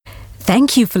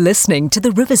Thank you for listening to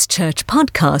the Rivers Church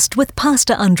podcast with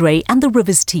Pastor Andre and the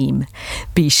Rivers team.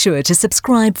 Be sure to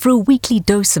subscribe for a weekly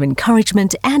dose of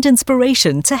encouragement and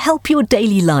inspiration to help your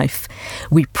daily life.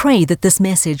 We pray that this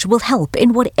message will help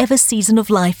in whatever season of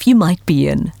life you might be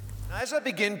in. Now, as I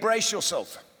begin, brace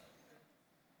yourself.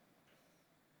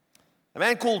 A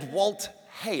man called Walt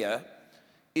Heyer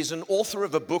is an author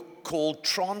of a book called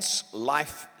Trance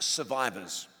Life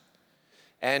Survivors.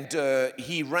 And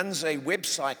he runs a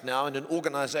website now and an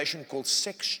organization called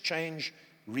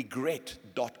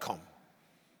sexchangeregret.com.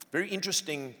 Very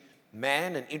interesting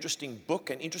man, an interesting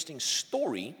book, an interesting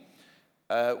story.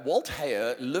 Walt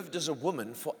Heyer lived as a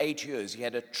woman for 8 years. He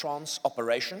had a trance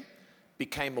operation,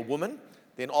 became a woman,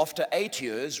 then after 8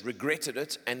 years regretted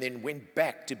it, and then went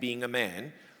back to being a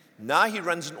man. Now he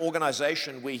runs an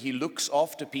organization where he looks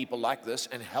after people like this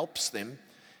and helps them.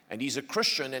 And he's a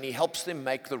Christian, and he helps them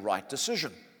make the right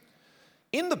decision.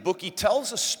 In the book, he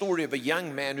tells a story of a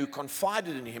young man who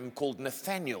confided in him called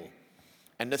Nathaniel.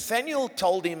 And Nathaniel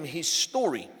told him his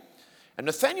story. And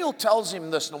Nathaniel tells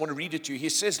him this, and I want to read it to you. He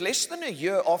says, less than a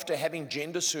year after having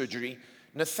gender surgery,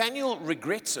 Nathaniel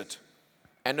regrets it.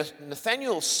 And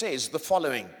Nathaniel says the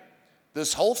following: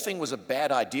 this whole thing was a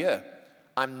bad idea.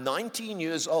 I'm 19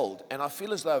 years old, and I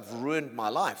feel as though I've ruined my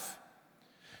life.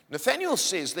 Nathaniel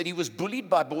says that he was bullied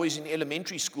by boys in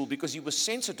elementary school because he was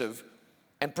sensitive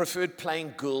and preferred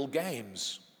playing girl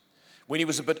games. When he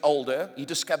was a bit older, he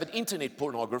discovered internet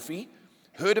pornography,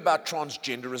 heard about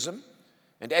transgenderism,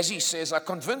 and as he says, I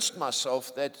convinced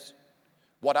myself that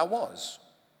what I was.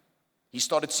 He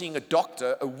started seeing a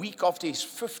doctor a week after his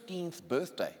 15th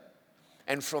birthday,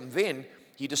 and from then,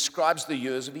 he describes the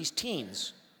years of his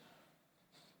teens.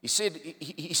 He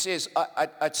says,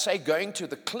 I'd say going to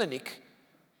the clinic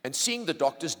and seeing the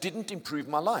doctors didn't improve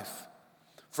my life.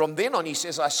 From then on, he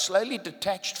says, I slowly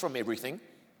detached from everything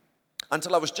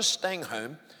until I was just staying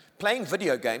home, playing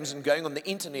video games and going on the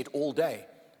internet all day.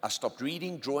 I stopped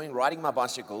reading, drawing, riding my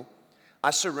bicycle. I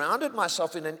surrounded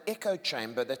myself in an echo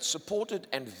chamber that supported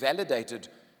and validated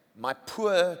my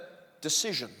poor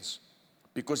decisions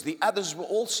because the others were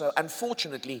also,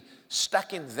 unfortunately,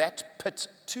 stuck in that pit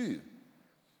too.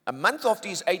 A month after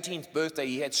his 18th birthday,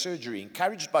 he had surgery,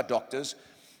 encouraged by doctors,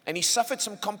 and he suffered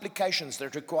some complications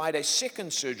that required a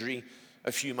second surgery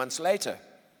a few months later.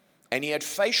 And he had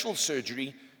facial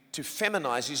surgery to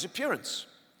feminize his appearance.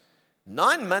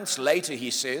 9 months later,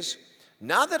 he says,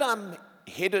 now that I'm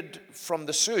healed from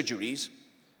the surgeries,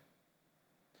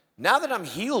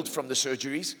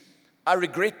 I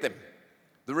regret them.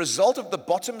 The result of the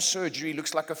bottom surgery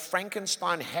looks like a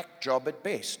Frankenstein hack job at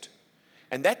best.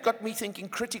 And that got me thinking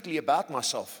critically about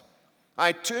myself.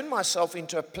 I turned myself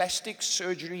into a plastic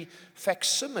surgery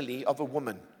facsimile of a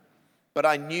woman, but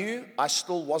I knew I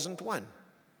still wasn't one.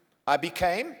 I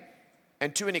became,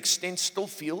 and to an extent still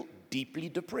feel, deeply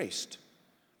depressed.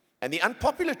 And the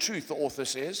unpopular truth, the author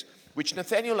says, which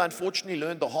Nathaniel unfortunately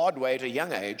learned the hard way at a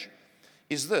young age,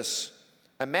 is this: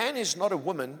 a man is not a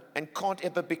woman and can't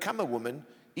ever become a woman,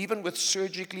 even with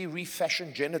surgically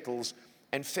refashioned genitals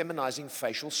and feminizing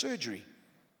facial surgery.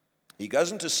 He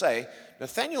goes on to say,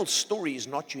 Nathaniel's story is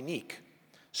not unique.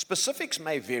 Specifics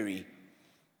may vary,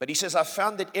 but he says, I've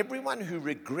found that everyone who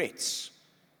regrets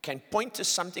can point to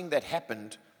something that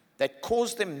happened that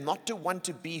caused them not to want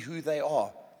to be who they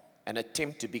are and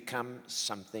attempt to become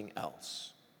something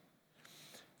else.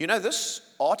 You know, this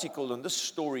article and this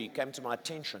story came to my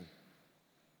attention.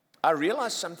 I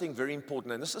realized something very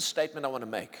important, and this is a statement I want to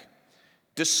make.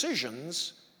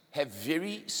 Decisions have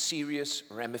very serious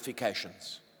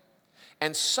ramifications.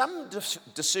 And some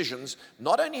decisions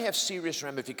not only have serious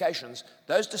ramifications,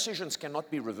 those decisions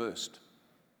cannot be reversed.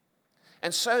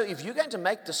 And so if you're going to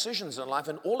make decisions in life,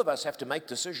 and all of us have to make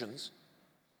decisions,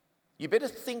 you better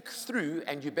think through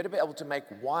and you better be able to make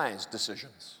wise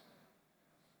decisions.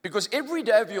 Because every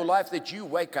day of your life that you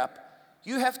wake up,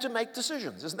 you have to make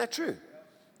decisions. Isn't that true?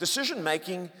 Decision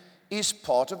making is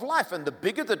part of life. And the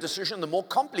bigger the decision, the more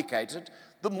complicated,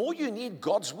 the more you need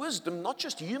God's wisdom, not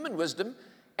just human wisdom,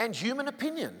 and human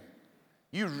opinion.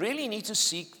 You really need to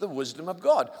seek the wisdom of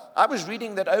God. I was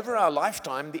reading that over our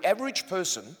lifetime, the average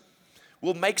person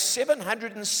will make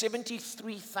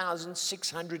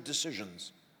 773,600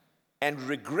 decisions and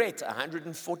regret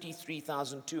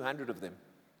 143,200 of them.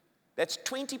 That's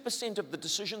 20% of the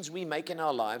decisions we make in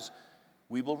our lives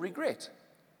we will regret.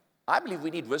 I believe we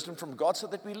need wisdom from God so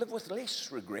that we live with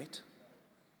less regret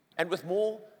and with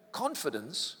more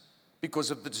confidence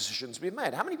because of the decisions we've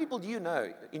made. How many people do you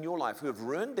know in your life who have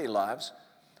ruined their lives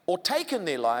or taken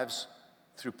their lives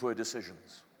through poor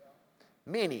decisions?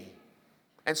 Many.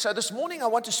 And so this morning I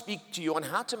want to speak to you on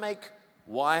how to make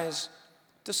wise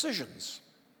decisions.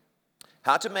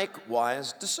 How to make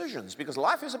wise decisions, because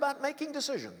life is about making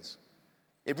decisions.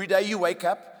 Every day you wake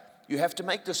up, you have to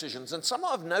make decisions, and some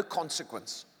are of no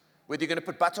consequence, whether you're going to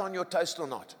put butter on your toast or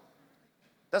not.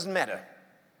 Doesn't matter.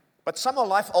 But some are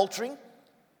life-altering,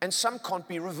 and some can't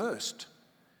be reversed.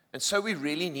 And so we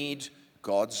really need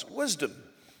God's wisdom.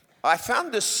 I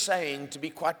found this saying to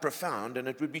be quite profound, and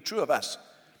it would be true of us.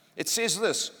 It says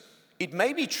this: it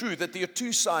may be true that there are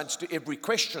two sides to every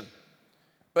question,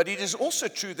 but it is also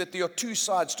true that there are two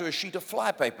sides to a sheet of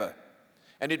flypaper,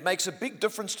 and it makes a big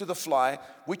difference to the fly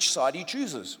which side he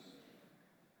chooses.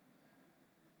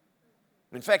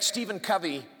 In fact, Stephen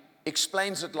Covey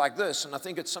explains it like this, and I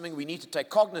think it's something we need to take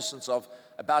cognizance of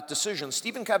about decisions.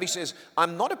 Stephen Covey says,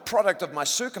 I'm not a product of my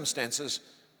circumstances,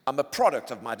 I'm a product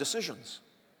of my decisions.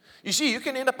 You see, you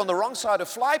can end up on the wrong side of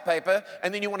flypaper,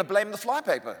 and then you want to blame the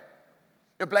flypaper.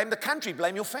 You blame the country,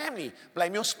 blame your family,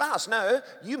 blame your spouse. No,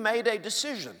 you made a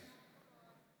decision.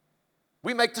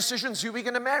 We make decisions who we're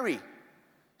going to marry.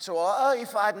 So,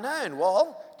 if I'd known,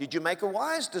 well, did you make a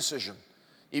wise decision?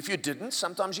 If you didn't,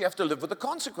 sometimes you have to live with the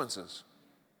consequences.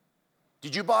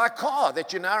 Did you buy a car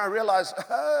that you now realize,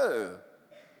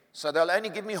 so they'll only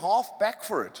give me half back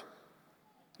for it?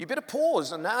 You better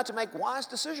pause and now to make wise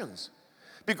decisions.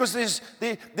 Because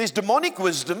there's demonic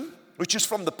wisdom, which is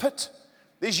from the pit.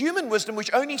 There's human wisdom,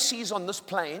 which only sees on this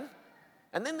plane.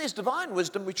 And then there's divine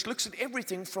wisdom, which looks at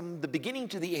everything from the beginning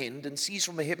to the end and sees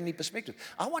from a heavenly perspective.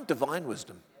 I want divine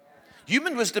wisdom.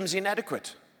 Human wisdom is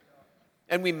inadequate.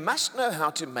 And we must know how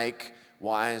to make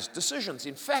wise decisions.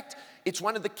 In fact, it's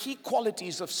one of the key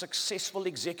qualities of successful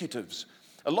executives.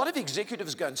 A lot of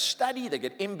executives go and study, they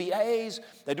get MBAs,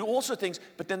 they do all sorts of things,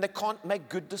 but then they can't make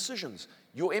good decisions.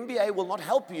 Your MBA will not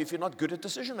help you if you're not good at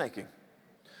decision making.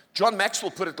 John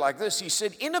Maxwell put it like this. He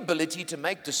said, inability to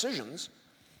make decisions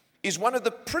is one of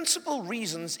the principal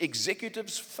reasons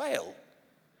executives fail.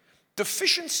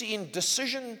 Deficiency in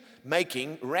decision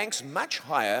making ranks much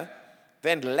higher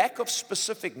than lack of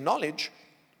specific knowledge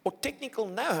or technical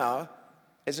know-how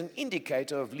as an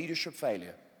indicator of leadership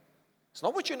failure. It's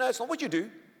not what you know, it's not what you do,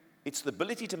 it's the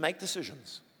ability to make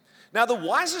decisions. Now, the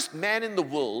wisest man in the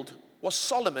world was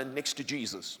Solomon next to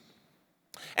Jesus.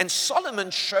 And Solomon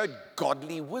showed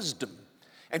godly wisdom.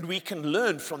 And we can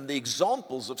learn from the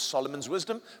examples of Solomon's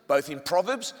wisdom, both in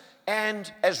Proverbs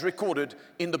and as recorded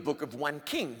in the book of 1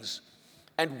 Kings.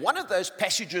 And one of those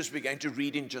passages we're going to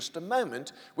read in just a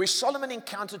moment, where Solomon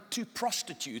encountered two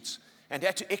prostitutes and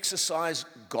had to exercise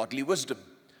godly wisdom.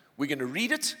 We're going to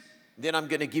read it, then I'm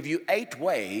going to give you 8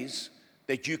 ways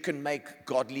that you can make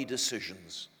godly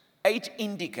decisions. 8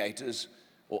 indicators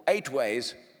or 8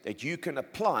 ways that you can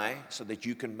apply so that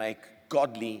you can make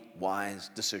godly, wise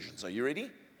decisions. Are you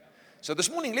ready? So this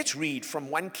morning, let's read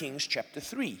from 1 Kings chapter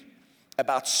 3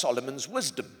 about Solomon's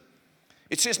wisdom.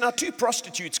 It says, now 2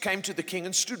 prostitutes came to the king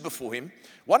and stood before him.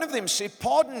 One of them said,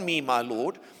 pardon me, my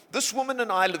lord, this woman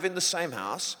and I live in the same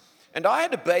house, and I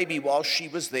had a baby while she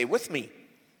was there with me.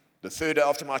 The 3rd day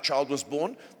after my child was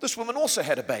born, this woman also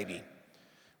had a baby.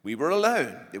 We were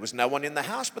alone. There was no one in the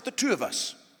house but the 2 of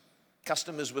us.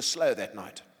 Customers were slow that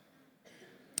night.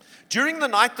 During the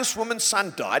night, this woman's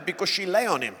son died because she lay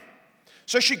on him.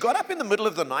 So she got up in the middle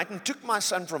of the night and took my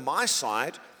son from my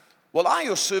side, while I,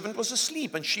 your servant, was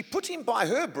asleep. And she put him by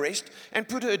her breast and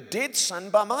put her dead son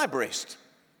by my breast.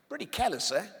 Pretty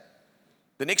callous, eh?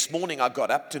 The next morning I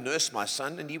got up to nurse my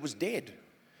son, and he was dead.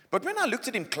 But when I looked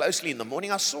at him closely in the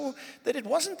morning, I saw that it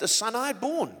wasn't the son I had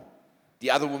born.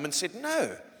 The other woman said,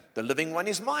 no, the living one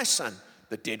is my son,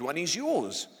 the dead one is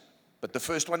yours. But the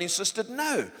first one insisted,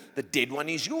 no, the dead one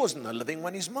is yours and the living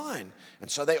one is mine.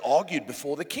 And so they argued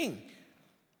before the king.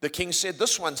 The king said,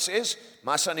 this one says,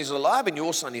 my son is alive and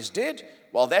your son is dead,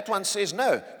 while that one says,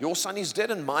 no, your son is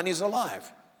dead and mine is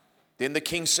alive. Then the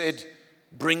king said,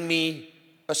 bring me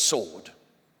a sword.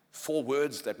 4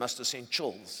 words that must have sent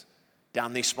chills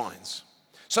down their spines.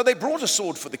 So they brought a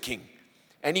sword for the king,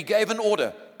 and he gave an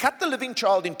order, cut the living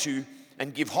child in 2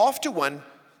 and give half to one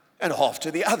and half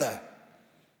to the other.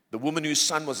 The woman whose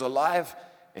son was alive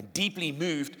and deeply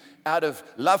moved out of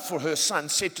love for her son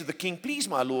said to the king, please,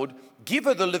 my lord, give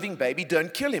her the living baby,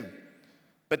 don't kill him.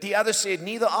 But the other said,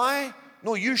 neither I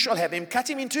nor you shall have him, cut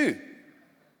him in 2.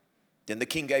 Then the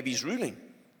king gave his ruling,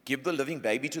 give the living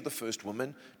baby to the first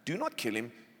woman, do not kill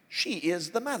him, she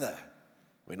is the mother.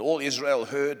 When all Israel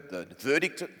heard the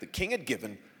verdict the king had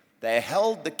given, they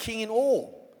held the king in awe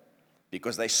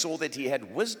because they saw that he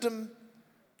had wisdom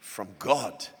from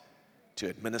God to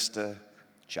administer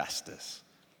justice.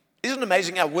 Isn't it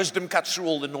amazing how wisdom cuts through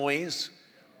all the noise,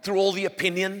 through all the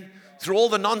opinion, through all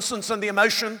the nonsense and the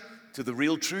emotion, to the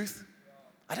real truth?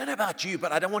 I don't know about you,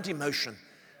 but I don't want emotion.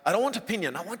 I don't want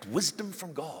opinion. I want wisdom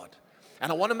from God.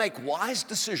 And I want to make wise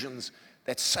decisions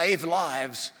that save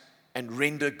lives and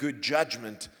render good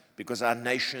judgment because our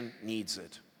nation needs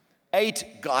it.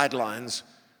 8 guidelines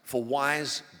for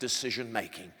wise decision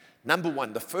making. Number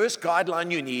 1, the first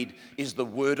guideline you need is the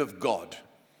Word of God.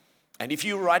 And if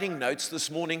you're writing notes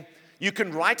this morning, you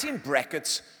can write in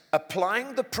brackets,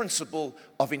 applying the principle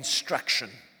of instruction.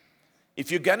 If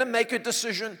you're going to make a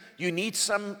decision, you need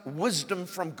some wisdom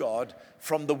from God,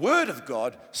 from the Word of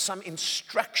God, some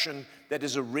instruction that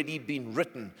has already been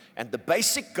written. And the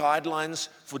basic guidelines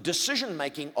for decision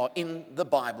making are in the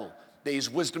Bible.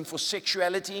 There's wisdom for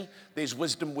sexuality, there's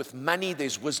wisdom with money,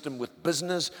 there's wisdom with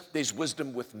business, there's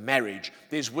wisdom with marriage,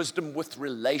 there's wisdom with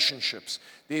relationships,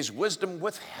 there's wisdom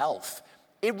with health.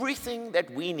 Everything that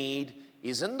we need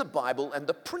is in the Bible and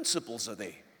the principles are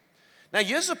there. Now,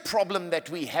 here's a problem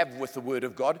that we have with the Word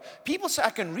of God. People say, I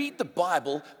can read the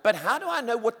Bible, but how do I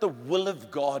know what the will of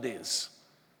God is?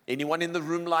 Anyone in the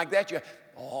room like that?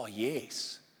 Oh,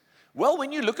 yes. Well,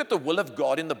 when you look at the will of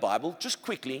God in the Bible, just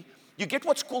quickly, you get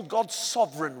what's called God's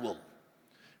sovereign will.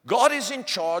 God is in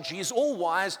charge, He is all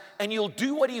wise, and He'll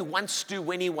do what He wants to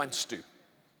when He wants to.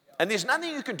 And there's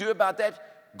nothing you can do about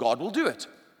that. God will do it.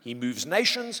 He moves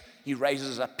nations, He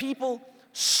raises up people,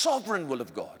 sovereign will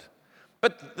of God.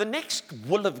 But the next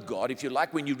will of God, if you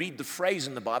like, when you read the phrase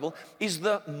in the Bible, is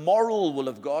the moral will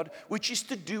of God, which is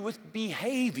to do with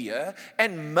behavior.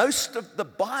 And most of the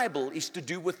Bible is to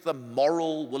do with the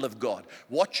moral will of God.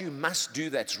 What you must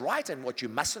do that's right and what you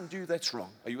mustn't do that's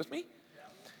wrong. Are you with me?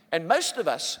 And most of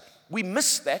us, we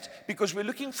miss that because we're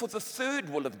looking for the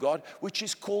third will of God, which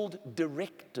is called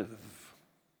directive.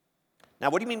 Now,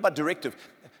 what do you mean by directive?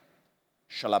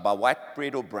 Shall I buy white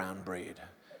bread or brown bread?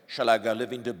 Shall I go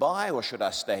live in Dubai or should I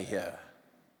stay here?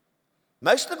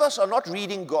 Most of us are not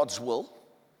reading God's will.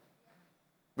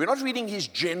 We're not reading His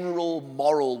general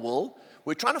moral will.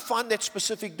 We're trying to find that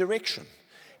specific direction.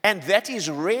 And that is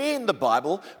rare in the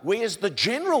Bible, whereas the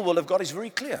general will of God is very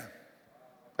clear.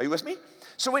 Are you with me?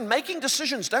 So when making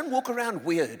decisions, don't walk around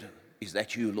weird. Is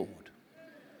that you, Lord?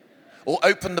 Or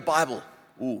open the Bible.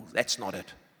 Ooh, that's not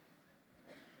it.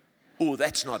 Ooh,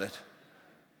 that's not it.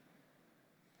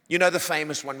 You know the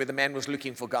famous one where the man was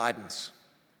looking for guidance.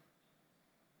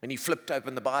 And he flipped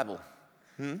open the Bible.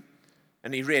 And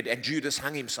he read, and Judas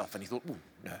hung himself. And he thought, ooh,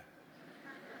 no.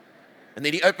 And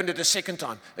then he opened it a second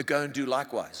time. Go and do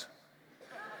likewise.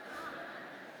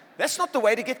 That's not the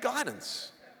way to get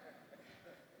guidance.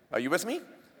 Are you with me?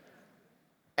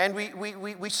 And we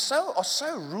are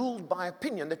so ruled by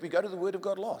opinion that we go to the Word of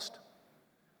God lost.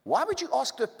 Why would you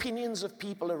ask the opinions of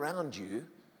people around you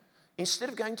instead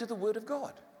of going to the Word of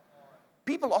God?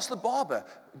 People ask the barber,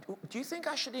 do you think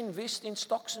I should invest in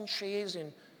stocks and shares?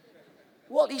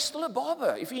 Well, he's still a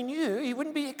barber. If he knew, he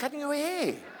wouldn't be cutting your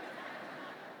hair.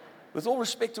 With all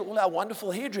respect to all our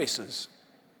wonderful hairdressers.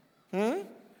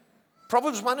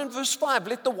 Proverbs 1 and verse 5,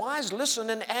 let the wise listen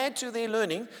and add to their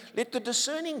learning. Let the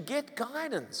discerning get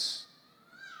guidance.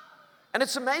 And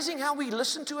it's amazing how we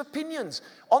listen to opinions.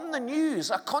 On the news,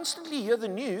 I constantly hear the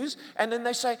news, and then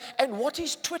they say, and what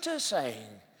is Twitter saying?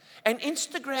 And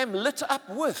Instagram lit up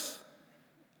with.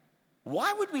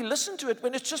 Why would we listen to it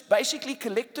when it's just basically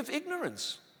collective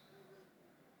ignorance?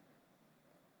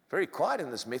 Very quiet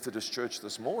in this Methodist church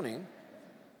this morning.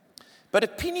 But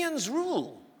opinions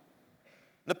rule.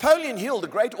 Napoleon Hill, the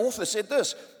great author, said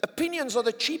this: opinions are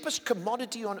the cheapest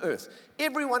commodity on earth.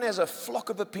 Everyone has a flock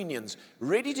of opinions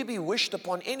ready to be wished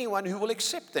upon anyone who will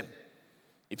accept them.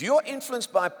 If you're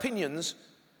influenced by opinions,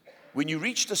 when you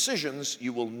reach decisions,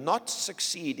 you will not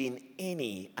succeed in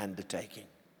any undertaking.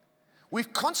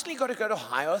 We've constantly got to go to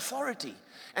higher authority.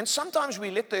 And sometimes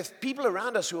we let the people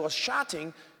around us who are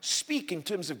shouting speak in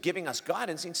terms of giving us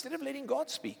guidance instead of letting God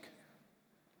speak.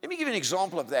 Let me give you an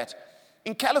example of that.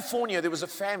 In California, there was a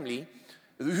family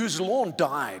whose lawn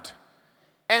died.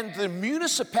 And the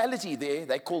municipality there,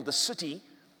 they called the city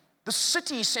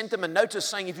sent them a notice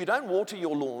saying, if you don't water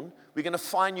your lawn, we're going to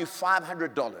fine you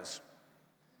 $500.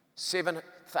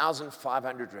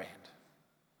 7,500 rand.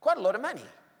 Quite a lot of money.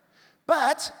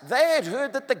 But they had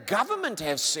heard that the government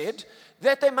has said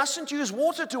that they mustn't use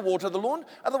water to water the lawn,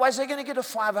 otherwise they're going to get a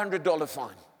 $500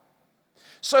 fine.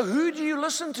 So who do you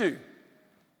listen to?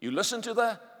 You listen to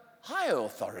the higher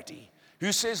authority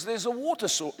who says there's a water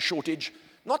shortage,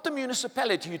 not the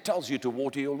municipality who tells you to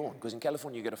water your lawn, because in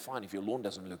California you get a fine if your lawn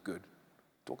doesn't look good.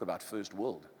 Talk about first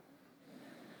world.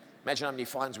 Imagine how many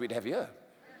fines we'd have here.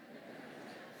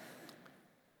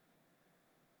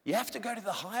 You have to go to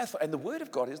the higher authority, and the Word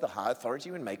of God is the high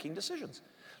authority when making decisions.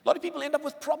 A lot of people end up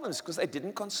with problems because they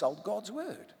didn't consult God's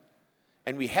Word.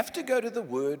 And we have to go to the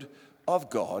Word of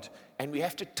God, and we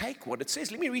have to take what it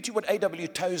says. Let me read you what A.W.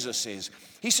 Tozer says.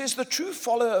 He says, the true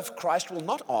follower of Christ will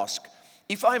not ask,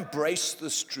 if I embrace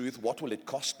this truth, what will it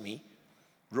cost me?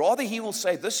 Rather, he will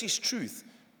say, this is truth.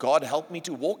 God help me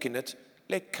to walk in it,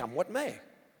 let come what may.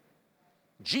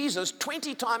 Jesus,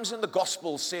 20 times in the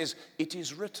gospel, says, it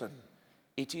is written.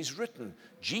 It is written.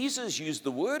 Jesus used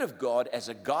the word of God as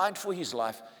a guide for his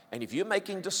life, and if you're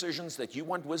making decisions that you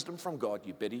want wisdom from God,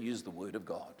 you better use the word of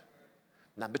God.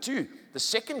 Number two, the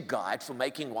second guide for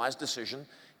making wise decisions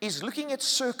is looking at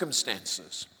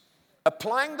circumstances,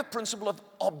 applying the principle of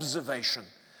observation,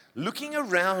 looking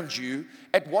around you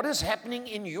at what is happening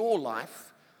in your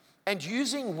life and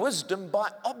using wisdom by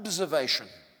observation.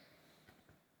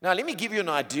 Now, let me give you an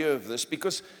idea of this,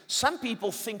 because some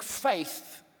people think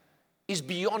faith is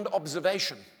beyond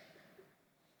observation.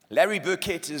 Larry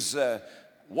Burkett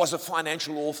was a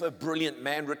financial author, brilliant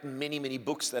man, written many, many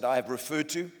books that I have referred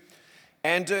to.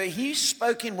 And he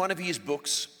spoke in one of his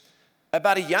books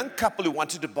about a young couple who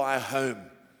wanted to buy a home,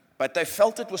 but they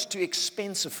felt it was too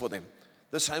expensive for them.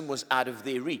 This home was out of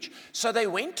their reach. So they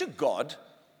went to God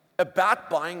about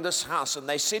buying this house, and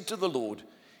they said to the Lord,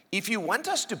 if you want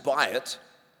us to buy it,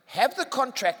 have the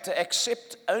contractor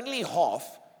accept only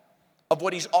half of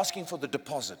what he's asking for the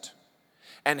deposit,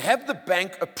 and have the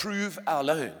bank approve our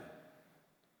loan.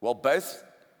 Well, both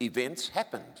events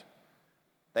happened.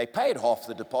 They paid half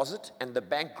the deposit, and the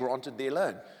bank granted their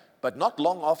loan. But not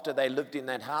long after they lived in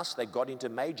that house, they got into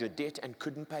major debt and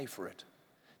couldn't pay for it.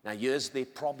 Now, here's their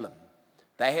problem.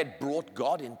 They had brought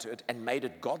God into it and made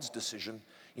it God's decision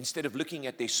instead of looking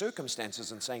at their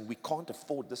circumstances and saying, we can't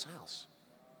afford this house.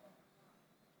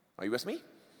 Are you with me?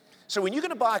 So when you're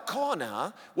going to buy a car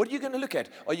now, what are you going to look at?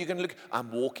 Are you going to look,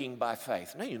 I'm walking by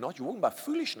faith? No, you're not. You're walking by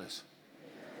foolishness.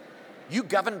 You're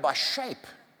governed by shape,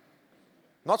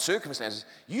 not circumstances.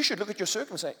 You should look at your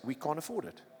circumstances and say, we can't afford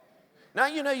it. Now,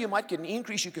 you know, you might get an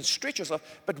increase, you can stretch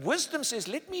yourself, but wisdom says,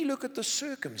 let me look at the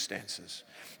circumstances.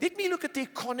 Let me look at the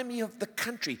economy of the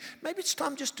country. Maybe it's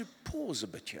time just to pause a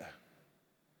bit here.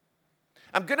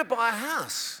 I'm going to buy a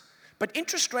house, but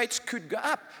interest rates could go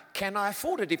up. Can I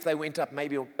afford it if they went up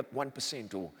maybe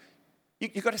 1%? Or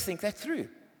you've got to think that through.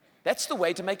 That's the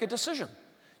way to make a decision.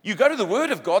 You go to the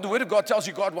Word of God. The Word of God tells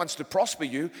you God wants to prosper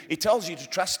you. It tells you to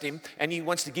trust Him, and He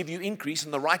wants to give you increase,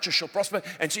 and the righteous shall prosper.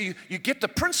 And so you get the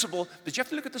principle, but you have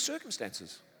to look at the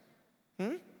circumstances.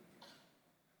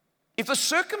 If the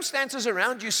circumstances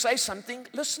around you say something,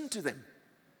 listen to them.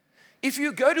 If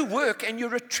you go to work and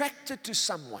you're attracted to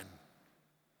someone,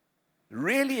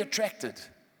 really attracted,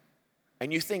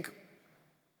 and you think,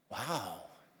 wow,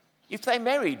 if they're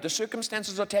married, the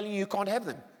circumstances are telling you you can't have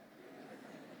them.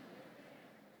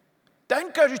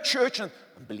 Don't go to church and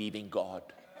I'm believing God,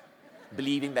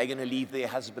 believing they're going to leave their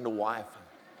husband or wife.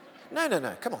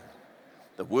 No, come on.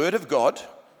 The Word of God,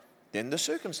 then the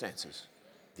circumstances.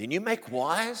 Then you make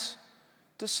wise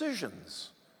decisions.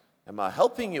 Am I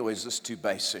helping you, or is this too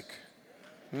basic?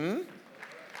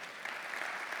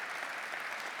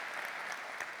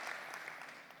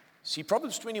 See,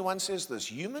 Proverbs 21 says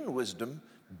this, human wisdom,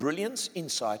 brilliance,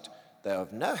 insight, they are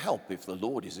of no help if the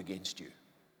Lord is against you.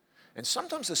 And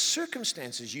sometimes the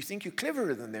circumstances, you think you're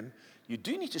cleverer than them. You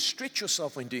do need to stretch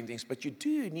yourself when doing things, but you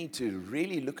do need to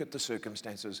really look at the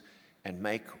circumstances and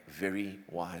make very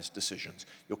wise decisions.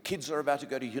 Your kids are about to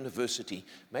go to university.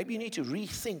 Maybe you need to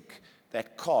rethink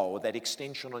that car or that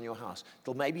extension on your house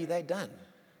till maybe they're done.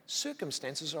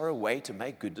 Circumstances are a way to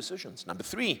make good decisions. Number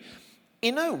 3,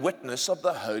 inner witness of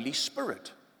the Holy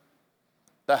Spirit.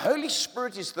 The Holy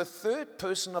Spirit is the third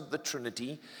person of the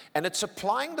Trinity, and it's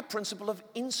applying the principle of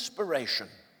inspiration.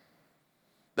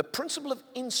 The principle of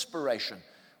inspiration,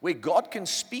 where God can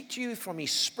speak to you from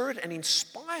His Spirit and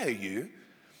inspire you.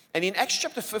 And in Acts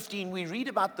chapter 15, we read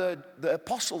about the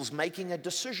apostles making a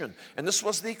decision. And this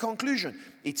was their conclusion.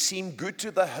 It seemed good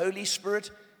to the Holy Spirit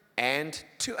and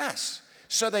to us.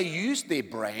 So they used their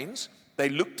brains. They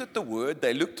looked at the Word,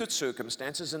 they looked at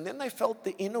circumstances, and then they felt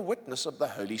the inner witness of the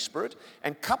Holy Spirit,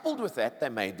 and coupled with that, they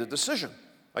made the decision.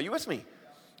 Are you with me?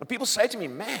 And people say to me,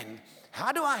 man,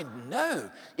 how do I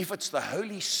know if it's the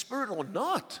Holy Spirit or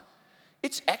not?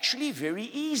 It's actually very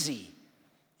easy.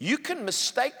 You can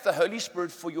mistake the Holy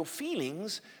Spirit for your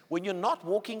feelings when you're not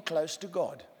walking close to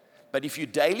God. But if you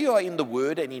daily are in the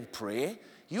Word and in prayer,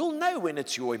 you'll know when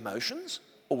it's your emotions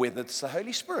or whether it's the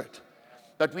Holy Spirit.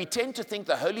 But we tend to think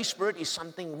the Holy Spirit is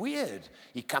something weird.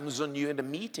 He comes on you in a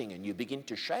meeting and you begin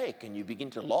to shake and you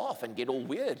begin to laugh and get all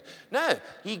weird. No,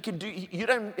 you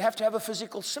don't have to have a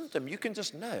physical symptom. You can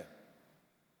just know.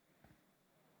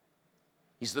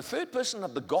 He's the third person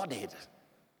of the Godhead.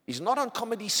 He's not on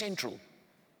Comedy Central.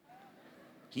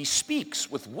 He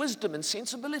speaks with wisdom and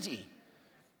sensibility.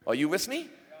 Are you with me?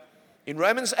 In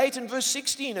Romans 8 and verse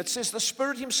 16, it says, the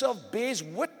Spirit himself bears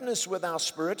witness with our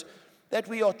spirit that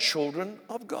we are children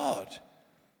of God.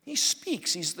 He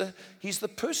speaks. He's the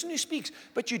person who speaks.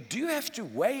 But you do have to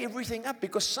weigh everything up,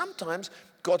 because sometimes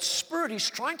God's Spirit is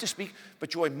trying to speak,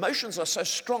 but your emotions are so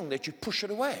strong that you push it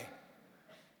away.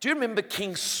 Do you remember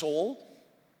King Saul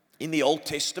in the Old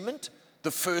Testament,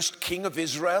 the first king of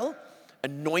Israel,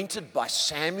 anointed by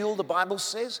Samuel, the Bible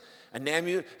says?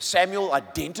 And Samuel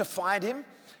identified him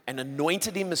and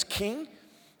anointed him as king.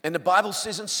 And the Bible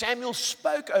says, and Samuel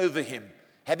spoke over him,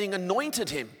 having anointed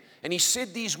him. And he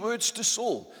said these words to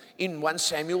Saul in 1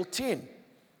 Samuel 10.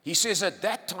 He says, at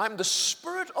that time, the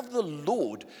Spirit of the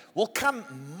Lord will come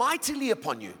mightily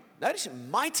upon you. Notice,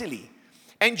 mightily.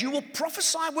 And you will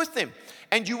prophesy with them.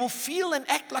 And you will feel and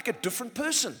act like a different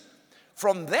person.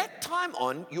 From that time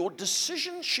on, your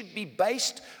decision should be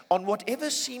based on whatever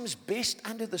seems best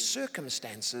under the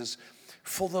circumstances,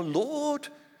 for the Lord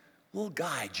will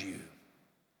guide you.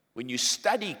 When you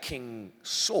study King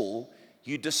Saul,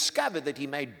 you discover that he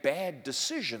made bad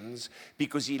decisions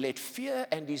because he let fear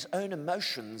and his own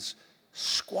emotions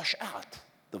squash out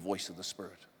the voice of the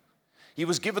Spirit. He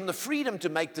was given the freedom to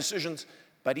make decisions,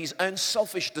 but his own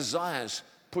selfish desires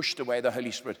pushed away the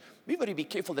Holy Spirit. We've got to be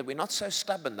careful that we're not so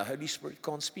stubborn the Holy Spirit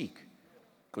can't speak,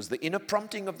 because the inner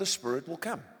prompting of the Spirit will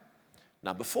come.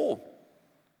 Number 4,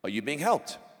 are you being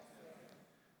helped?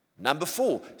 Number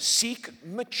 4, seek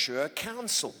mature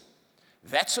counsel.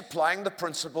 That's applying the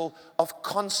principle of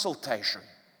consultation.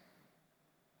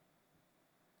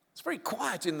 It's very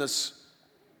quiet in this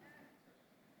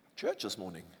church this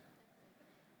morning.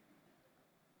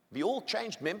 Have you all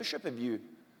changed membership? Have you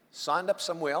signed up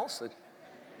somewhere else?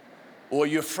 Or are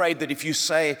you afraid that if you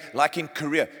say, like in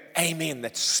Korea, amen,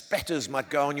 that spatters might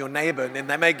go on your neighbor and then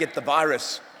they may get the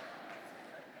virus?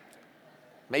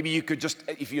 Maybe you could just,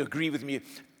 if you agree with me,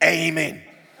 amen.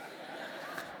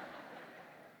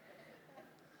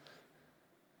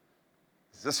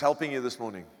 Is this helping you this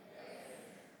morning?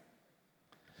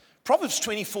 Proverbs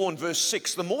 24 and verse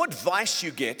 6, the more advice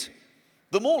you get,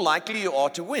 the more likely you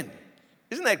are to win.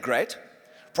 Isn't that great?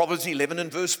 Proverbs 11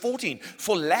 and verse 14,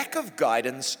 for lack of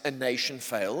guidance a nation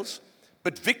fails,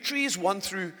 but victory is won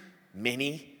through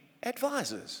many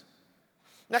advisors.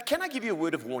 Now, can I give you a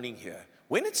word of warning here?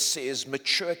 When it says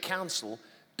mature counsel,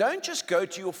 don't just go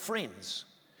to your friends,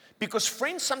 because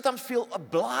friends sometimes feel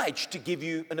obliged to give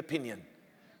you an opinion.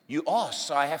 You ask,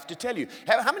 so I have to tell you.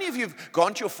 How many of you have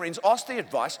gone to your friends, asked their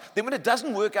advice, then when it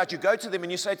doesn't work out, you go to them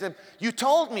and you say to them, you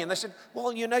told me, and they said,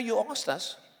 well, you know, you asked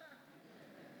us.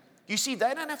 You see,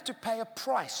 they don't have to pay a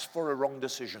price for a wrong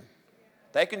decision.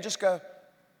 They can just go,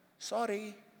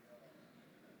 sorry.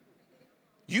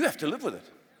 You have to live with it.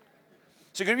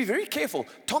 So you've got to be very careful.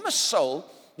 Thomas Sowell,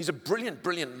 he's a brilliant,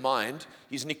 brilliant mind.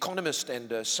 He's an economist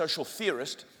and a social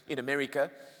theorist in America.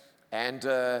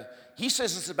 And he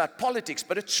says it's about politics,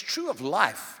 but it's true of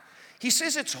life. He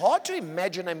says it's hard to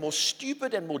imagine a more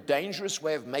stupid and more dangerous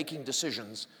way of making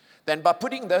decisions than by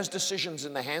putting those decisions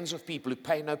in the hands of people who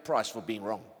pay no price for being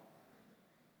wrong.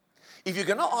 If you're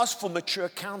going to ask for mature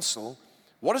counsel,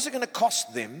 what is it going to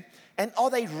cost them? And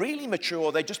are they really mature, or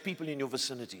are they just people in your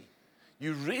vicinity?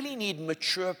 You really need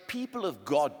mature people of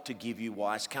God to give you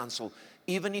wise counsel.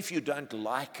 Even if you don't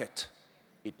like it,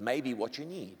 it may be what you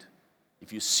need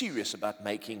if you're serious about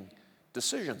making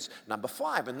decisions. Number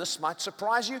 5, and this might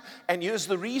surprise you, and here's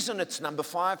the reason it's number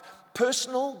 5,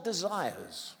 personal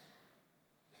desires.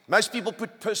 Most people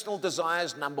put personal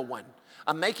desires number 1.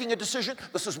 I'm making a decision,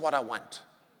 this is what I want.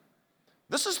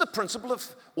 This is the principle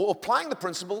of, or applying the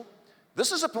principle,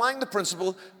 this is applying the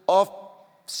principle of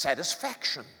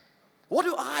satisfaction. What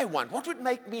do I want? What would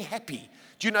make me happy?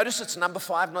 Do you notice it's number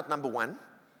 5, not number 1?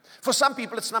 For some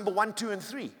people, it's number 1, 2, and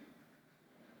 3.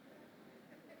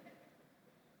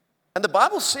 And the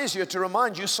Bible says here to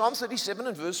remind you, Psalm 37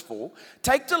 and verse 4,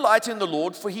 take delight in the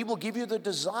Lord, for he will give you the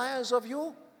desires of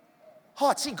your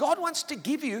heart. See, God wants to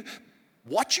give you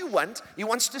what you want. He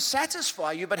wants to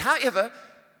satisfy you. But however,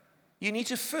 you need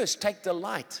to first take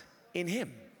delight in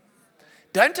him.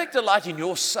 Don't take delight in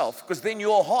yourself, because then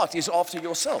your heart is after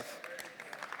yourself.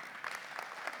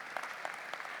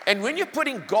 And when you're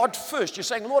putting God first, you're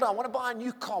saying, Lord, I want to buy a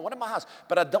new car, I want to buy a house,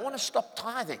 but I don't want to stop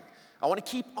tithing. I want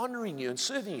to keep honoring you and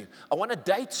serving you. I want to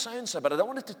date so-and-so, but I don't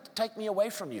want it to take me away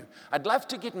from you. I'd love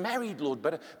to get married, Lord,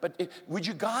 but would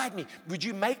you guide me? Would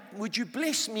you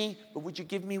bless me, but would you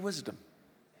give me wisdom?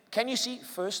 Can you see?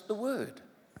 First the word.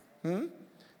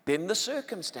 Then the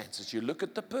circumstances. You look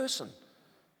at the person.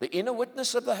 The inner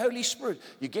witness of the Holy Spirit.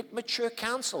 You get mature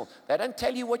counsel. They don't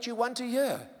tell you what you want to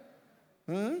hear.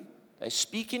 They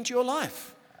speak into your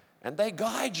life. and they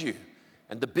guide you.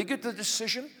 And the bigger the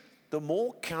decision, the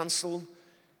more counsel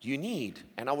you need.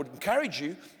 And I would encourage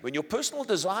you, when your personal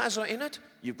desires are in it,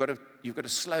 you've got to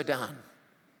slow down.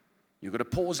 You've got to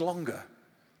pause longer.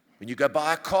 When you go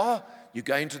buy a car, you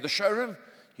go into the showroom,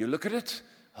 you look at it,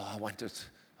 oh, I want it.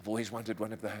 I've always wanted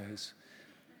one of those.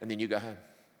 And then you go home.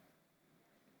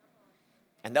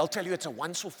 And they'll tell you it's a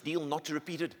once-off deal, not to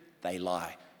repeat it. They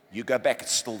lie. You go back,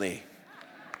 it's still there.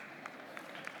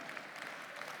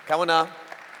 Come on now.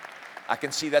 I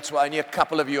can see that's why only a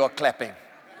couple of you are clapping.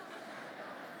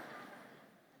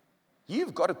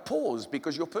 You've got to pause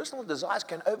because your personal desires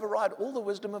can override all the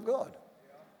wisdom of God.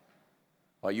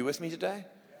 Are you with me today?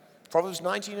 Proverbs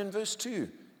 19 and verse 2.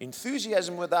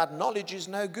 Enthusiasm without knowledge is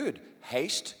no good.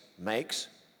 Haste makes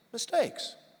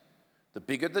mistakes. The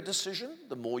bigger the decision,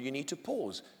 the more you need to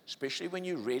pause, especially when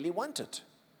you really want it.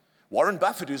 Warren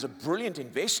Buffett, who's a brilliant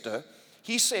investor,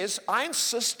 he says, I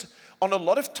insist on a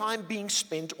lot of time being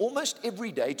spent almost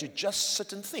every day to just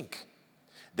sit and think.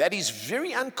 That is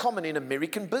very uncommon in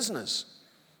American business.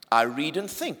 I read and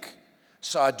think,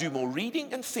 so I do more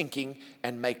reading and thinking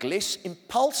and make less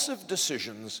impulsive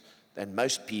decisions than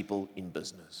most people in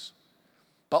business.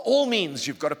 By all means,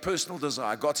 you've got a personal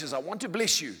desire. God says, I want to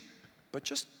bless you, but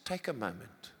just take a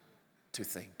moment to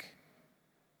think.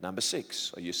 Number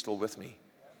 6, are you still with me?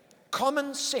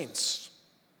 Common sense,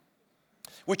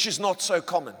 which is not so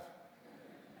common.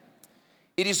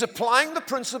 It is applying the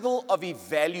principle of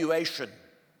evaluation.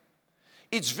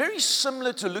 It's very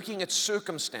similar to looking at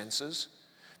circumstances,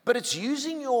 but it's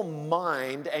using your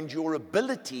mind and your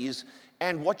abilities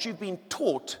and what you've been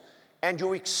taught and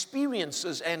your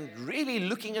experiences and really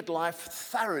looking at life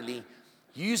thoroughly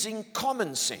using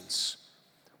common sense.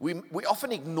 We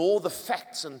often ignore the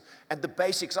facts and the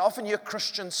basics. I often hear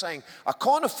Christians saying, I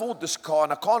can't afford this car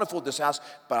and I can't afford this house,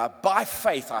 but by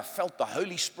faith I felt the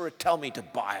Holy Spirit tell me to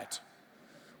buy it.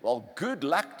 Well, good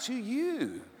luck to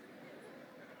you.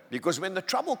 Because when the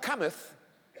trouble cometh,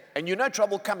 and you know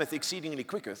trouble cometh exceedingly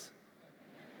quicketh,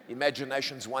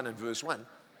 Imaginations 1 and verse 1,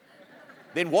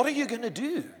 then what are you going to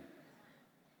do?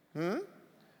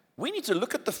 We need to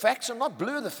look at the facts and not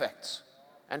blur the facts.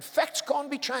 And facts can't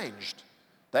be changed.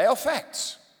 They are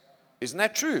facts. Isn't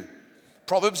that true?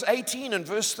 Proverbs 18 and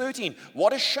verse 13,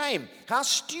 what a shame, how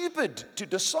stupid to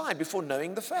decide before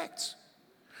knowing the facts.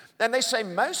 And they say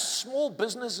most small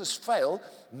businesses fail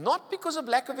not because of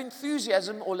lack of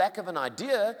enthusiasm or lack of an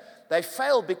idea. They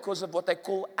fail because of what they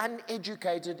call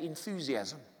uneducated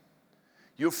enthusiasm.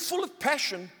 You're full of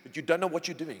passion, but you don't know what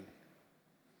you're doing.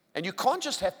 And you can't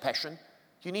just have passion,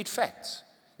 you need facts.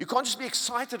 You can't just be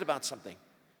excited about something.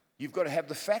 You've got to have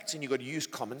the facts and you've got to use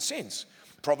common sense.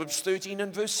 Proverbs 13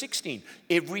 and verse 16,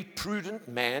 every prudent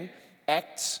man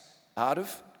acts out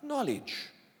of knowledge.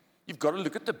 You've got to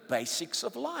look at the basics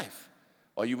of life.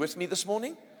 Are you with me this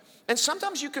morning? And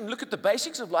sometimes you can look at the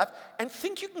basics of life and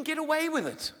think you can get away with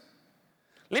it.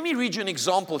 Let me read you an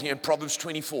example here in Proverbs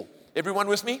 24. Everyone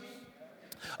with me?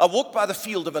 I walked by the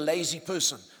field of a lazy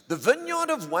person, the vineyard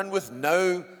of one with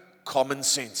no common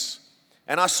sense.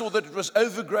 And I saw that it was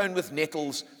overgrown with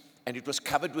nettles, and it was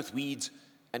covered with weeds,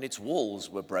 and its walls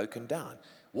were broken down.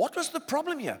 What was the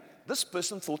problem here? This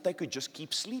person thought they could just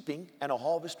keep sleeping and a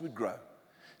harvest would grow.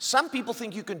 Some people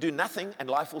think you can do nothing and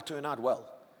life will turn out well.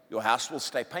 Your house will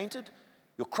stay painted,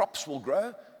 your crops will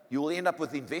grow, you will end up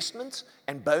with investments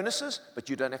and bonuses, but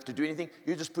you don't have to do anything.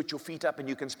 You just put your feet up and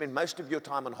you can spend most of your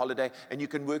time on holiday and you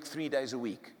can work 3 days a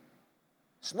week.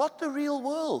 It's not the real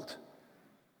world.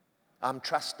 I'm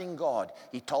trusting God.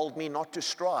 He told me not to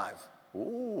strive.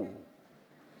 Ooh.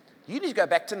 You need to go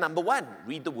back to number 1.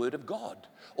 Read the Word of God.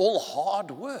 All hard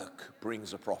work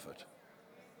brings a profit.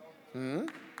 And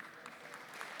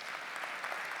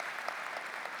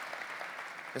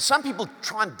some people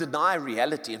try and deny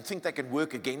reality and think they can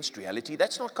work against reality.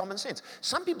 That's not common sense.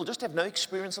 Some people just have no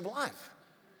experience of life.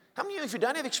 How many of you, if you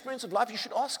don't have experience of life, you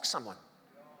should ask someone?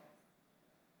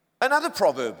 Another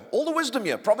proverb, all the wisdom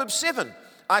here, Proverbs 7.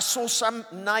 I saw some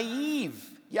naive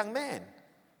young man,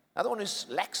 another one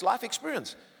who lacks life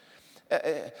experience,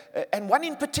 and one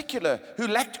in particular who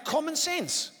lacked common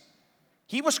sense.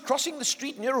 He was crossing the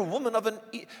street near a woman of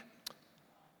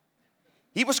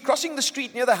He was crossing the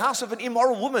street near the house of an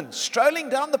immoral woman, strolling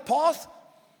down the path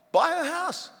by her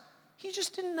house. He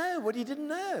just didn't know what he didn't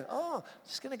know. Oh,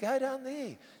 just going to go down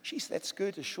there. Jeez, that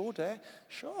skirt is short, eh?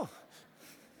 Sure.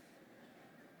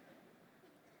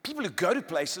 People who go to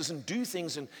places and do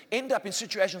things and end up in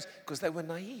situations because they were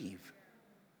naive.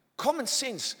 Common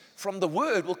sense from the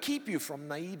Word will keep you from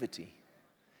naivety.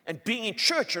 And being in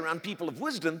church around people of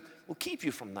wisdom will keep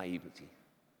you from naivety.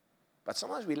 But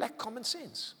sometimes we lack common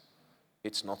sense.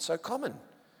 It's not so common.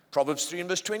 Proverbs 3 and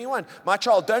verse 21. My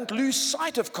child, don't lose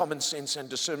sight of common sense and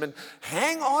discernment.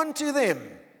 Hang on to them.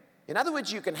 In other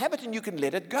words, you can have it and you can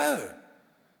let it go.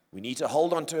 We need to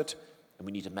hold on to it, and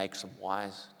we need to make some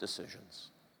wise decisions.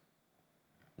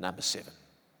 Number 7.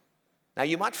 Now,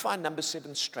 you might find number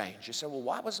 7 strange. You say, well,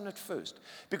 why wasn't it first?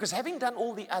 Because having done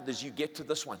all the others, you get to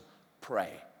this one.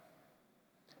 Pray.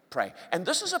 Pray. And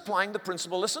this is applying the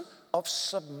principle, listen, of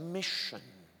submission.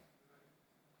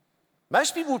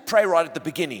 Most people would pray right at the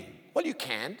beginning. Well, you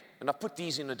can, and I've put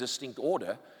these in a distinct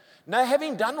order. Now,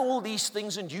 having done all these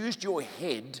things and used your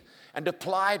head and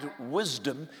applied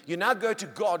wisdom, you now go to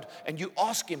God and you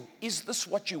ask Him, is this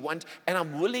what you want? And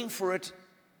I'm willing for it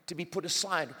to be put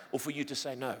aside or for you to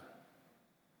say no.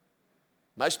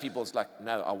 Most people, it's like,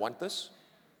 no, I want this.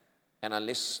 And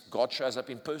unless God shows up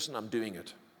in person, I'm doing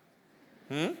it.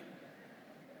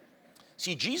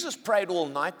 See, Jesus prayed all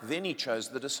night, then He chose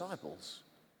the disciples.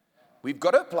 We've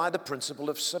got to apply the principle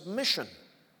of submission.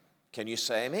 Can you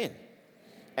say amen?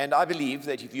 And I believe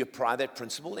that if you apply that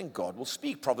principle, then God will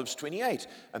speak. Proverbs 28,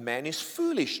 a man is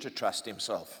foolish to trust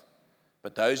himself,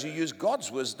 but those who use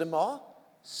God's wisdom are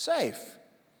safe.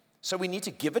 So we need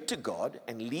to give it to God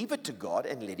and leave it to God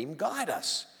and let Him guide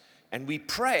us. And we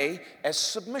pray as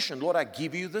submission. Lord, I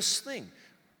give you this thing.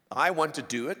 I want to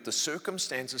do it. The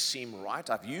circumstances seem right.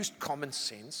 I've used common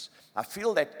sense. I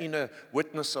feel that inner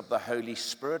witness of the Holy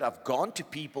Spirit. I've gone to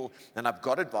people and I've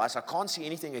got advice. I can't see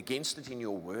anything against it in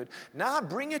your word. Now I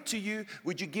bring it to you.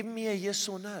 Would you give me a yes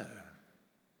or no?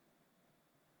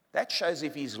 That shows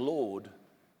if He's Lord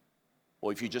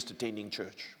or if you're just attending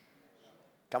church.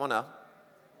 Come on now.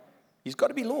 He's got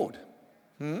to be Lord.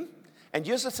 And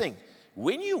here's the thing.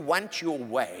 When you want your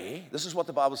way, this is what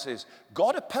the Bible says,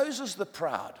 God opposes the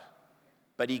proud,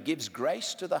 but He gives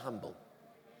grace to the humble.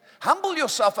 Humble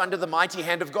yourself under the mighty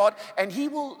hand of God, and He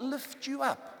will lift you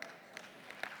up.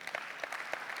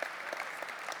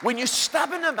 When you're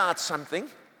stubborn about something,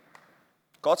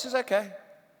 God says, okay,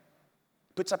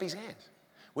 puts up His hand.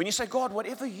 When you say, God,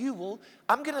 whatever you will,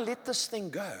 I'm going to let this thing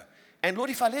go. And Lord,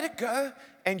 if I let it go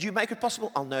and you make it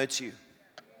possible, I'll know it's you.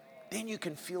 Then you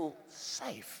can feel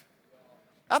safe.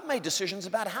 I've made decisions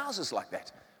about houses like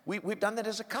that. We've done that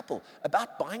as a couple,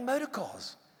 about buying motor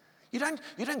cars. You don't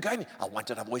go,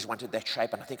 I've always wanted that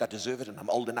shape, and I think I deserve it, and I'm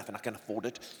old enough, and I can afford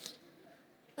it.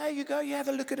 No, you go, you have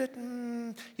a look at it,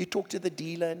 you talk to the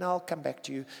dealer, and I'll come back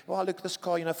to you. Well, look at this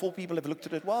car, 4 people have looked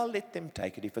at it. Well, let them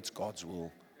take it if it's God's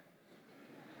will.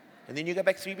 And then you go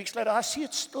back 3 weeks later, I see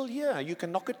it's still here. You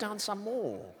can knock it down some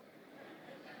more.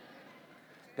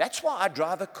 That's why I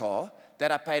drive a car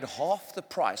that I paid half the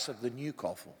price of the new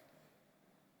car for.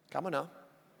 Come on now.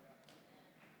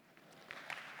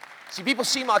 See, people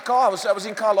see my car. I was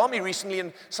in Kyalami recently,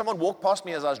 and someone walked past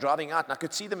me as I was driving out, and I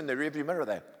could see them in the rearview mirror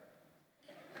there.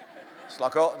 It's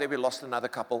like, oh, there we lost another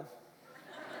couple.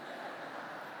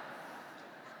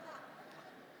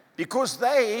 Because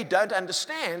they don't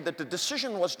understand that the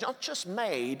decision was not just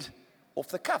made off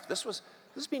the cuff. This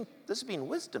has been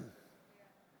wisdom.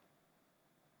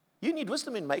 You need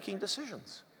wisdom in making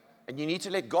decisions. And you need to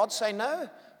let God say no.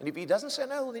 And if He doesn't say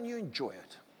no, well, then you enjoy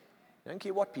it. You don't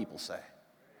care what people say.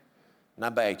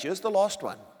 Number 8. Here's the last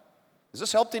one. Has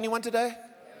this helped anyone today?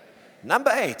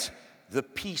 Number 8. The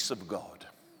peace of God.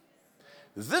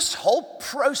 This whole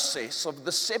process of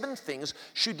the 7 things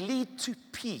should lead to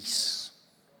peace.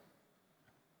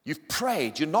 You've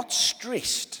prayed. You're not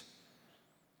stressed.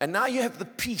 And now you have the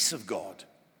peace of God.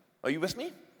 Are you with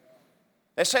me?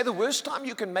 They say the worst time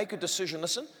you can make a decision,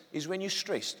 listen, is when you're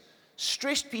stressed.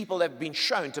 Stressed people have been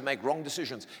shown to make wrong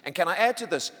decisions. And can I add to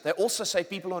this? They also say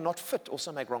people who are not fit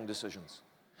also make wrong decisions.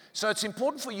 So it's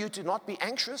important for you to not be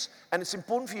anxious, and it's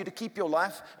important for you to keep your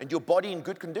life and your body in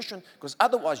good condition, because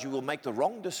otherwise you will make the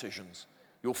wrong decisions.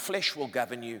 Your flesh will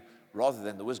govern you rather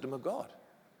than the wisdom of God.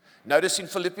 Notice in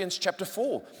Philippians chapter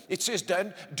 4, it says,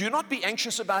 do not be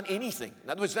anxious about anything. In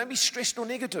other words, don't be stressed or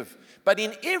negative. But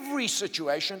in every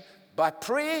situation, by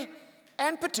prayer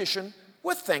and petition,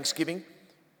 with thanksgiving,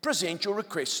 present your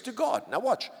requests to God. Now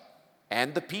watch.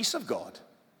 And the peace of God,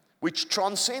 which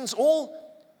transcends all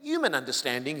human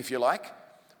understanding, if you like,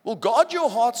 will guard your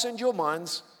hearts and your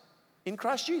minds in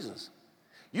Christ Jesus.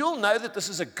 You'll know that this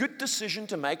is a good decision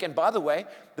to make. And by the way,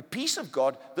 the peace of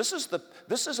God, this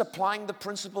is applying the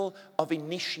principle of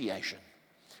initiation.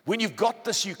 When you've got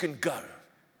this, you can go.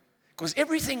 Because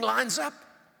everything lines up.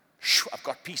 I've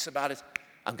got peace about it.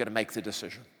 I'm going to make the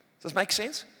decision. Does this make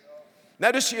sense?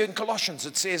 Notice here in Colossians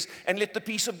it says, and let the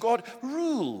peace of God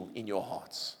rule in your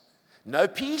hearts. No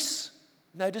peace,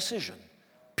 no decision.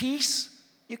 Peace,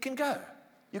 you can go.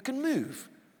 You can move.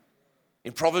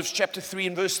 In Proverbs chapter 3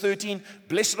 and verse 13,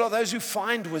 blessed are those who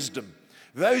find wisdom,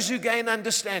 Those who gain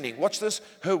understanding. Watch this.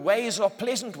 Her ways are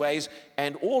pleasant ways,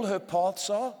 and all her paths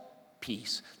are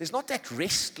peace. There's not that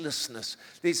restlessness.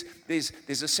 There's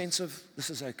a sense of, this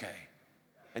is okay.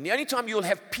 And the only time you'll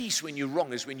have peace when you're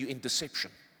wrong is when you're in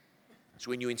deception. It's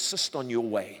when you insist on your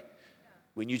way.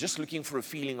 When you're just looking for a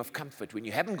feeling of comfort, when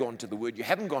you haven't gone to the Word, you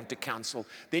haven't gone to counsel,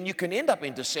 then you can end up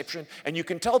in deception, and you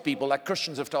can tell people, like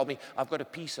Christians have told me, I've got a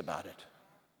peace about it.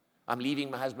 I'm leaving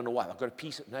my husband or wife. I've got a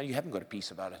peace. No, you haven't got a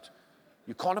peace about it.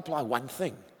 You can't apply one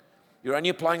thing. You're only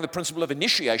applying the principle of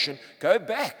initiation. Go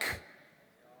back.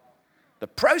 The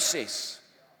process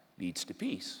leads to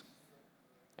peace.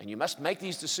 And you must make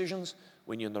these decisions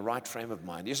when you're in the right frame of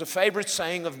mind. There's a favorite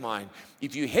saying of mine.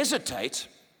 If you hesitate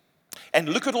and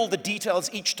look at all the details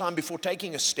each time before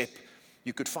taking a step,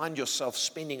 you could find yourself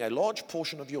spending a large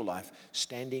portion of your life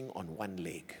standing on one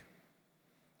leg.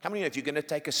 How many know if you're going to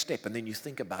take a step and then you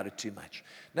think about it too much?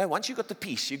 No, once you've got the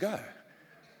peace, you go.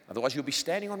 Otherwise, you'll be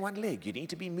standing on one leg. You need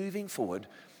to be moving forward,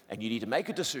 and you need to make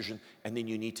a decision, and then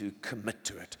you need to commit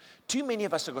to it. Too many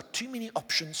of us have got too many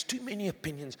options, too many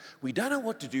opinions. We don't know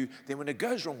what to do. Then when it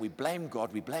goes wrong, we blame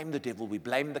God, we blame the devil, we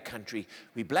blame the country,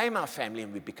 we blame our family,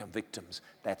 and we become victims.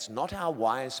 That's not how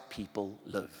wise people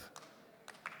live.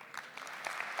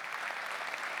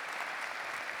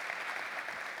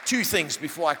 Two things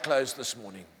before I close this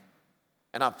morning.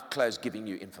 And I've closed giving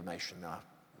you information now.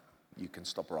 You can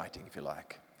stop writing if you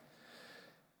like.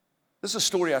 This is a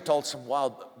story I told some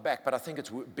while back, but I think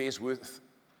it bears worth.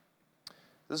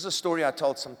 This is a story I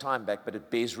told some time back, but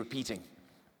it bears repeating.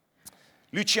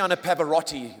 Luciano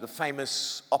Pavarotti, the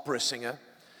famous opera singer,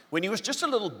 when he was just a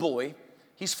little boy,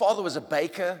 his father was a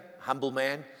baker, humble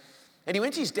man, and he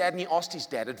went to his dad and he asked his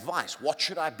dad advice. What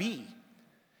should I be?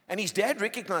 And his dad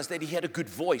recognized that he had a good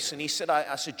voice, and he said,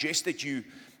 I suggest that you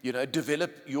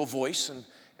develop your voice.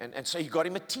 And so he got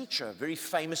him a teacher, a very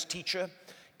famous teacher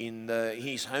in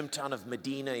his hometown of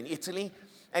Medina in Italy.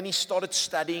 And he started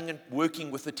studying and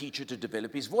working with the teacher to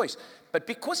develop his voice. But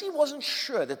because he wasn't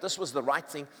sure that this was the right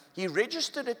thing, he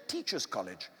registered at teacher's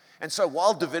college. And so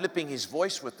while developing his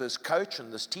voice with this coach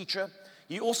and this teacher,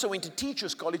 he also went to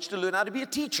teacher's college to learn how to be a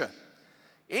teacher.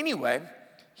 Anyway,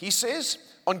 he says,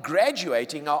 on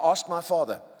graduating, I asked my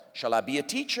father, shall I be a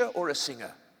teacher or a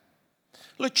singer?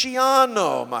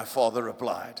 Luciano, my father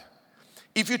replied,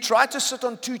 if you try to sit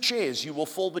on two chairs, you will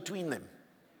fall between them.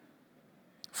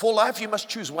 For life, you must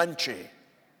choose one chair.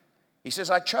 He says,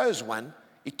 I chose one.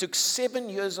 It took 7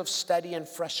 years of study and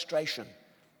frustration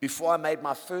before I made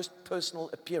my first personal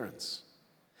appearance.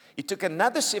 It took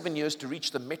another 7 years to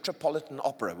reach the Metropolitan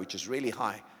Opera, which is really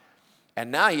high.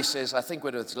 And now he says, I think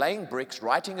whether it's laying bricks,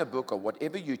 writing a book, or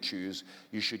whatever you choose,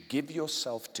 you should give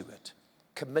yourself to it.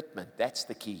 Commitment, that's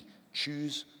the key.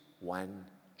 Choose one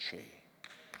chair.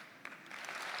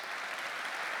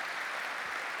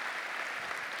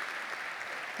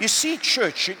 You see,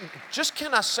 church, just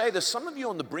can I say this? Some of you are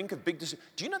on the brink of big decisions.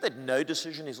 Do you know that no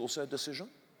decision is also a decision?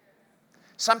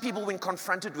 Some people, when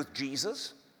confronted with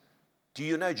Jesus, do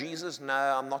you know Jesus? No,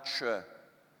 I'm not sure.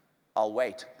 I'll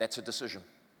wait. That's a decision.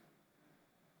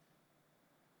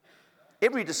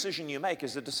 Every decision you make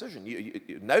is a decision.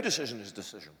 No decision is a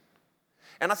decision.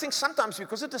 And I think sometimes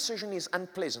because a decision is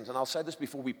unpleasant, and I'll say this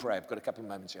before we pray. I've got a couple of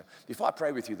moments here. Before I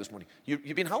pray with you this morning,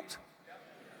 you've been helped?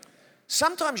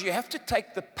 Sometimes you have to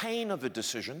take the pain of a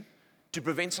decision to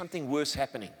prevent something worse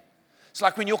happening. It's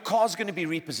like when your car's going to be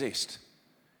repossessed.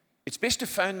 It's best to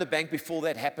phone the bank before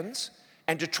that happens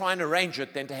and to try and arrange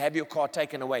it than to have your car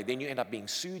taken away. Then you end up being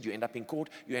sued, you end up in court,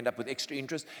 you end up with extra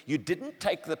interest. You didn't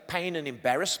take the pain and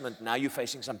embarrassment, now you're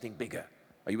facing something bigger.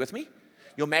 Are you with me?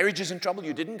 Your marriage is in trouble,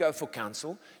 you didn't go for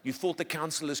counsel. You thought the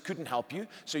counselors couldn't help you,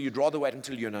 so you'd rather wait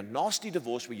until you're in a nasty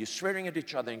divorce where you're swearing at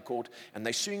each other in court and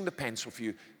they're suing the pants off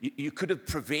you. You could have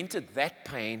prevented that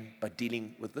pain by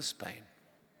dealing with this pain.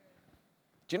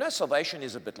 Do you know salvation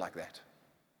is a bit like that?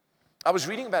 I was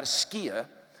reading about a skier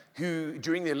who,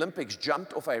 during the Olympics,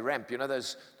 jumped off a ramp. You know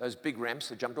those big ramps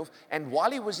that jumped off? And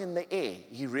while he was in the air,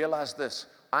 he realized this: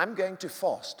 I'm going to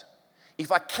fast.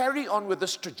 If I carry on with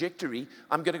this trajectory,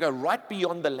 I'm going to go right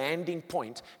beyond the landing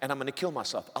point, and I'm going to kill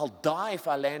myself. I'll die if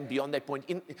I land beyond that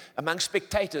point. Among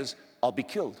spectators, I'll be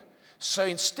killed. So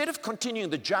instead of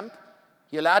continuing the jump,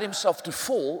 he allowed himself to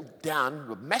fall down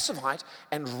a massive height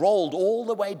and rolled all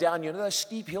the way down. You know that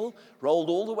steep hill? Rolled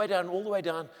all the way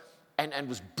down, and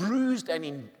was bruised and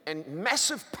in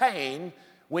massive pain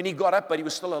when he got up, but he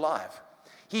was still alive.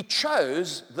 He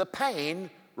chose the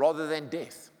pain rather than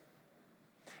death.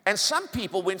 And some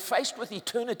people, when faced with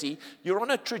eternity, you're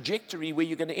on a trajectory where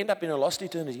you're going to end up in a lost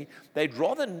eternity. They'd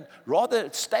rather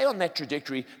stay on that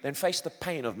trajectory than face the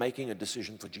pain of making a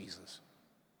decision for Jesus.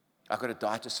 I've got to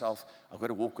die to self. I've got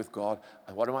to walk with God.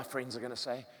 And what are my friends going to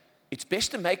say? It's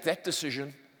best to make that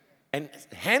decision and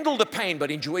handle the pain, but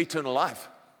enjoy eternal life,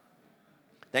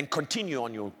 than continue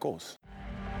on your course.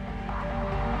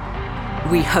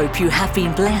 We hope you have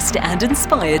been blessed and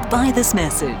inspired by this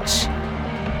message.